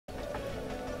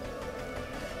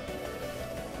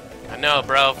no,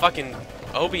 bro. Fucking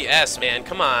OBS, man.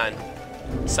 Come on.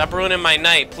 Stop ruining my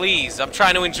night, please. I'm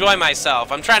trying to enjoy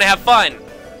myself. I'm trying to have fun.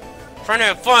 I'm trying to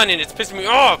have fun, and it's pissing me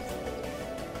off.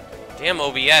 Damn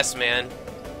OBS, man.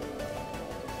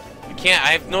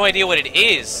 I have no idea what it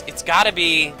is. It's gotta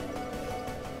be...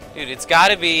 Dude, it's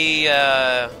gotta be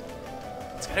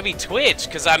Twitch,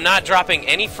 because I'm not dropping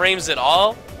any frames at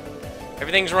all.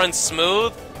 Everything's run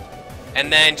smooth.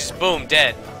 And then just boom,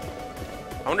 dead.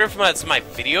 I wonder if that's my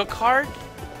video card?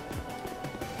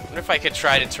 I wonder if I could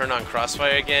try to turn on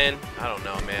Crossfire again. I don't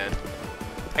know, man.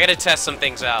 I gotta test some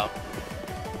things out.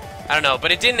 I don't know,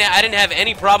 but I didn't have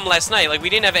any problem last night. Like,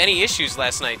 we didn't have any issues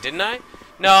last night, didn't I?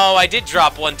 No, I did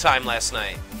drop one time last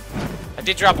night.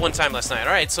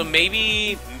 Alright, so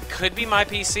maybe could be my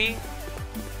PC.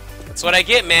 That's what I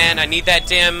get, man. I need that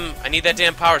damn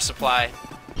power supply.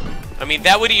 I mean,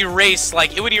 that would erase,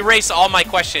 like, it would erase all my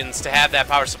questions to have that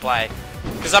power supply.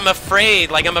 Because I'm afraid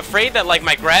that, like,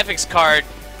 my graphics card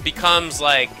becomes,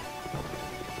 like,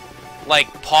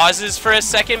 pauses for a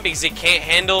second because it can't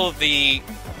handle the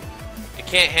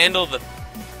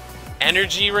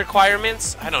energy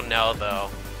requirements. I don't know,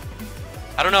 though.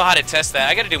 I don't know how to test that.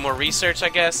 I gotta do more research, I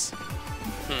guess.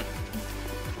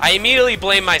 I immediately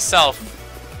blame myself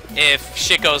if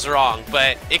shit goes wrong,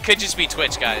 but it could just be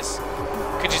Twitch, guys.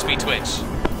 Could just be Twitch.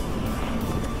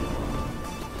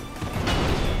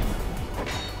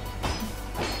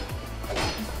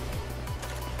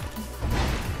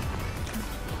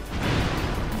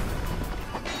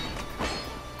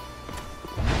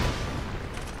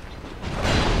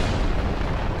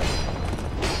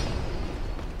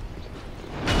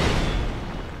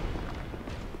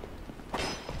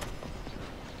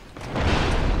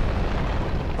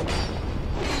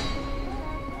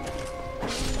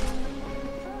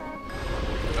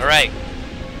 Alright.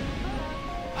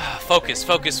 Focus,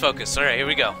 focus, focus. Alright, here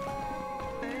we go.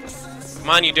 Come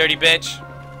on, you dirty bitch.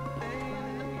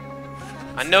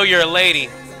 I know you're a lady,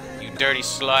 you dirty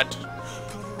slut.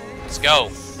 Let's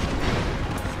go.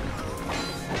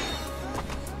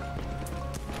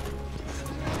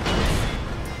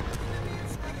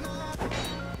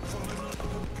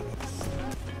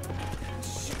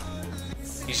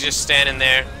 He's just standing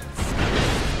there.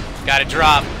 Gotta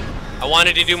drop. I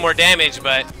wanted to do more damage,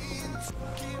 but...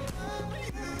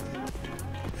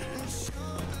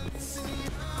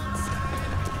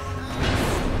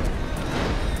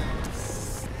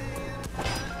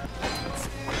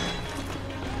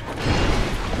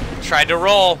 Tried to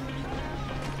roll.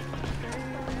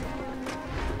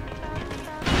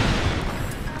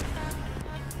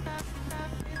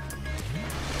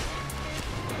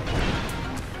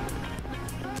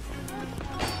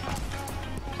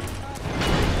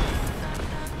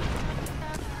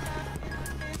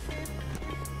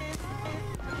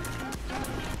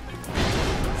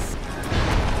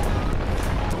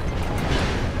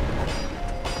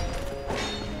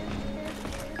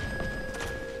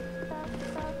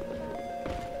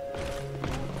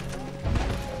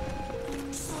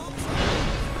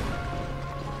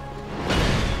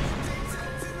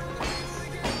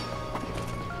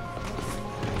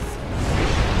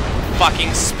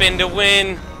 Fucking spin to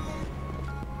win.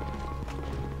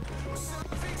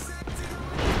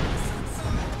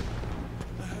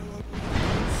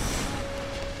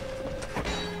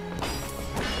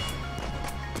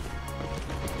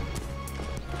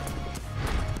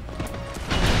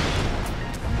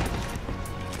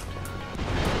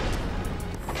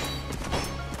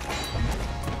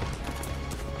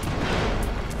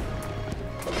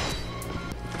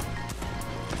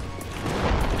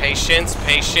 Patience,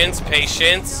 patience,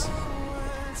 patience.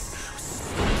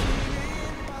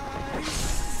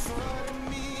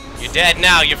 You're dead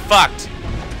now, you're fucked.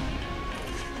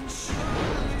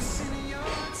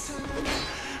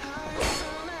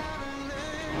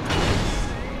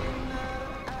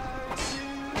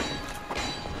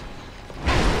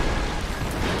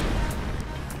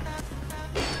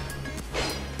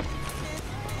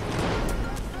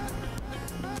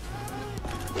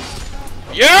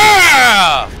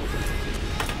 Yeah!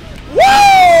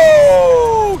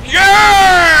 Woo!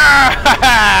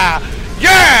 Yeah!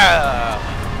 Yeah!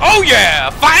 Oh yeah!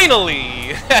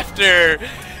 Finally! After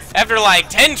like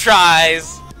 10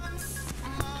 tries.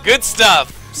 Good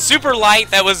stuff. Super light.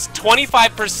 That was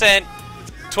 25%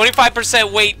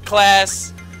 weight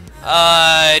class.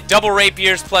 Double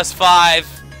rapiers +5,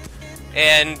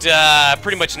 and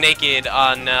pretty much naked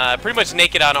on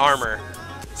armor.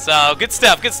 So good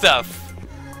stuff. Good stuff.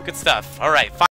 Good stuff. All right.